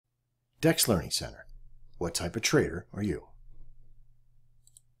Dex Learning Center. What type of trader are you?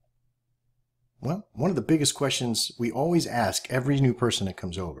 Well, one of the biggest questions we always ask every new person that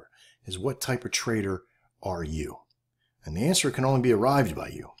comes over is, what type of trader are you? And the answer can only be arrived by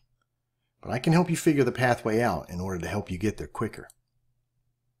you. But I can help you figure the pathway out in order to help you get there quicker.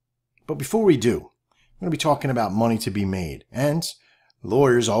 But before we do, I'm going to be talking about money to be made. And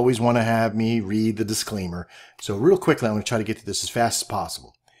lawyers always want to have me read the disclaimer. So real quickly, I'm going to try to get to this as fast as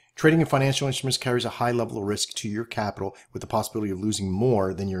possible. Trading in financial instruments carries a high level of risk to your capital with the possibility of losing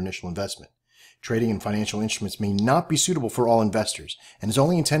more than your initial investment. Trading in financial instruments may not be suitable for all investors and is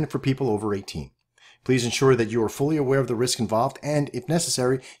only intended for people over 18. Please ensure that you are fully aware of the risk involved and, if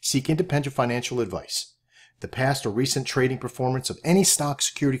necessary, seek independent financial advice. The past or recent trading performance of any stock,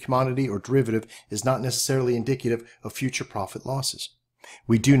 security, commodity, or derivative is not necessarily indicative of future profit losses.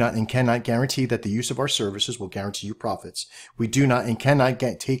 We do not and cannot guarantee that the use of our services will guarantee you profits. We do not and cannot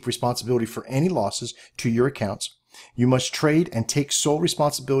take responsibility for any losses to your accounts. You must trade and take sole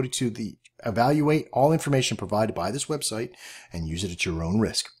responsibility to evaluate all information provided by this website and use it at your own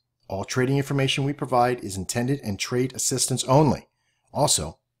risk. All trading information we provide is intended and trade assistance only.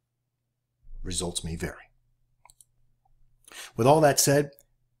 Also, results may vary. With all that said,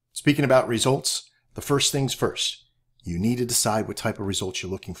 speaking about results, the first things first, you need to decide what type of results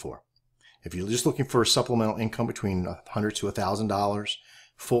you're looking for. If you're just looking for a supplemental income between $100 to $1,000,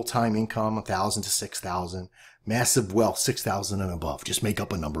 full-time income $1,000 to $6,000, massive wealth $6,000 and above, just make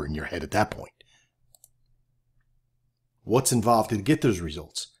up a number in your head at that point. What's involved to get those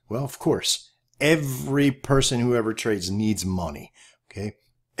results? Well, of course, every person who ever trades needs money. Okay,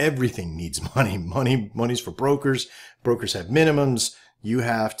 everything needs money. Money's for brokers. Brokers have minimums. You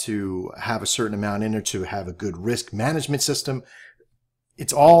have to have a certain amount in there to have a good risk management system.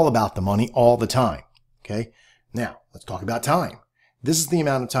 It's all about the money all the time. Okay, now let's talk about time. This is the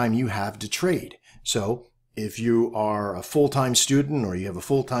amount of time you have to trade. So if you are a full-time student or you have a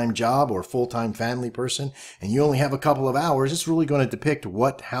full-time job or a full-time family person and you only have a couple of hours, it's really going to depict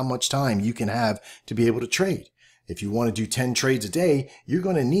how much time you can have to be able to trade. If you want to do 10 trades a day, you're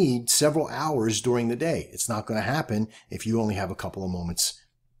going to need several hours during the day. It's not going to happen if you only have a couple of moments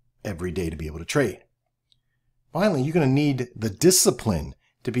every day to be able to trade. Finally, you're going to need the discipline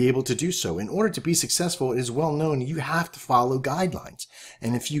to be able to do so. In order to be successful, it is well known you have to follow guidelines.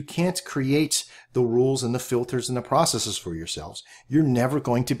 And if you can't create the rules and the filters and the processes for yourselves, you're never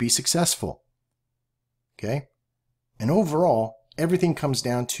going to be successful. Okay? And overall, everything comes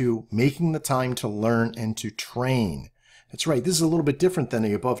down to making the time to learn and to train. That's right. This is a little bit different than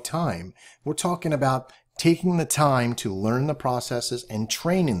the above time. We're talking about taking the time to learn the processes and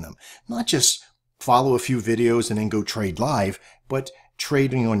training them. Not just follow a few videos and then go trade live, but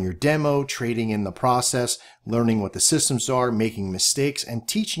trading on your demo, trading in the process, learning what the systems are, making mistakes, and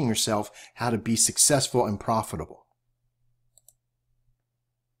teaching yourself how to be successful and profitable.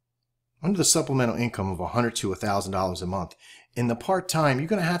 Under the supplemental income of $100 to $1,000 a month, in the part-time, you're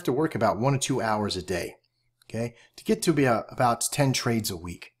going to have to work about 1 to 2 hours a day, okay, to get to be about 10 trades a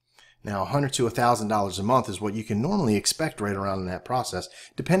week. Now, $100 to $1,000 a month is what you can normally expect right around in that process,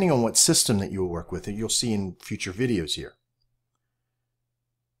 depending on what system that you will work with, and you'll see in future videos here.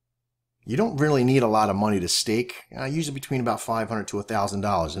 You don't really need a lot of money to stake, usually between about $500 to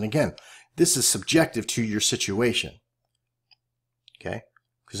 $1,000. And again, this is subjective to your situation. Okay?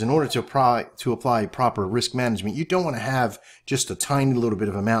 Because in order to apply proper risk management, you don't want to have just a tiny little bit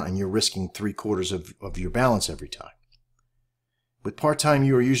of amount and you're risking 3/4 of your balance every time. With part-time,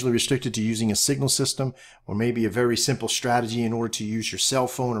 you are usually restricted to using a signal system or maybe a very simple strategy in order to use your cell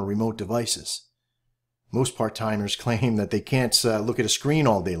phone or remote devices. Most part-timers claim that they can't look at a screen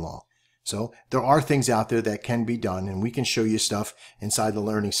all day long. So there are things out there that can be done, and we can show you stuff inside the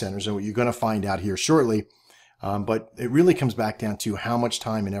learning centers and what you're going to find out here shortly. But it really comes back down to how much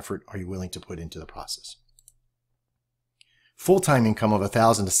time and effort are you willing to put into the process. Full-time income of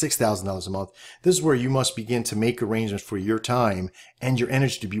 $1,000 to $6,000 a month. This is where you must begin to make arrangements for your time and your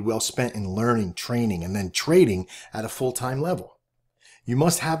energy to be well spent in learning, training, and then trading at a full-time level. You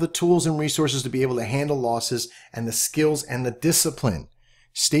must have the tools and resources to be able to handle losses and the skills and the discipline.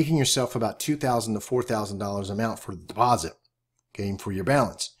 Staking yourself about $2,000 to $4,000 amount for the deposit, okay, for your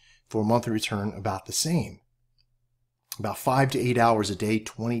balance. For a monthly return, about the same. About 5 to 8 hours a day,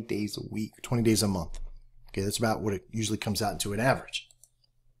 20 days a week, 20 days a month. Okay, that's about what it usually comes out to an average.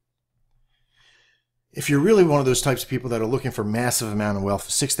 If you're really one of those types of people that are looking for massive amount of wealth,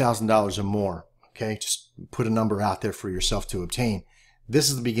 $6,000 or more, okay, just put a number out there for yourself to obtain. This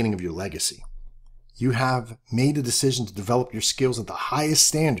is the beginning of your legacy. You have made a decision to develop your skills at the highest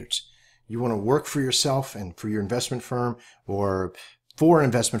standards. You want to work for yourself and for your investment firm or for an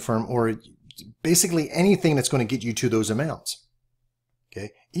investment firm, or basically anything that's going to get you to those amounts. Okay?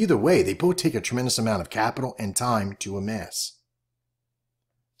 Either way, they both take a tremendous amount of capital and time to amass.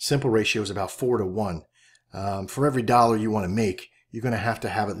 Simple ratio is about 4 to 1. For every dollar you want to make, you're going to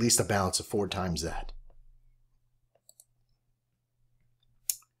have at least a balance of 4 times that.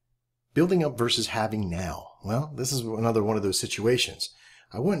 Building up versus having now. Well, this is another one of those situations.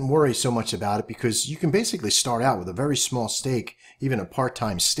 I wouldn't worry so much about it because you can basically start out with a very small stake, even a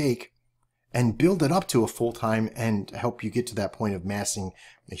part-time stake, and build it up to a full-time and help you get to that point of amassing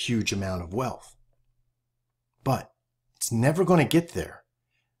a huge amount of wealth. But it's never going to get there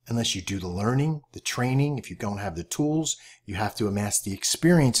unless you do the learning, the training. If you don't have the tools, you have to amass the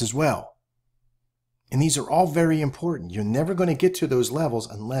experience as well. And these are all very important. You're never going to get to those levels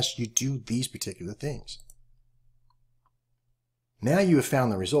unless you do these particular things. Now you have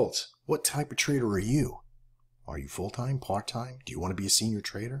found the results. What type of trader are you? Are you full-time, part-time? Do you want to be a senior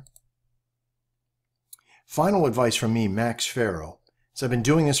trader? Final advice from me, Max Farrow, is I've been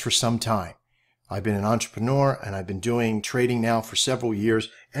doing this for some time. I've been an entrepreneur and I've been doing trading now for several years,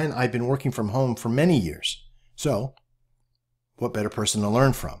 and I've been working from home for many years. So, what better person to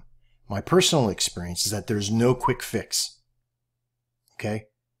learn from? My personal experience is that there's no quick fix. Okay?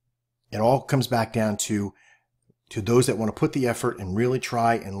 It all comes back down to those that want to put the effort and really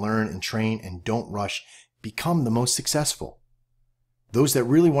try and learn and train and don't rush, become the most successful. Those that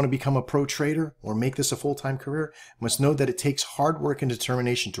really want to become a pro trader or make this a full-time career must know that it takes hard work and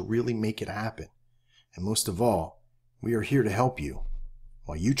determination to really make it happen. And most of all, we are here to help you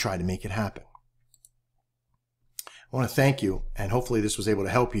while you try to make it happen. I want to thank you, and hopefully this was able to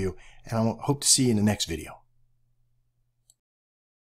help you, and I hope to see you in the next video.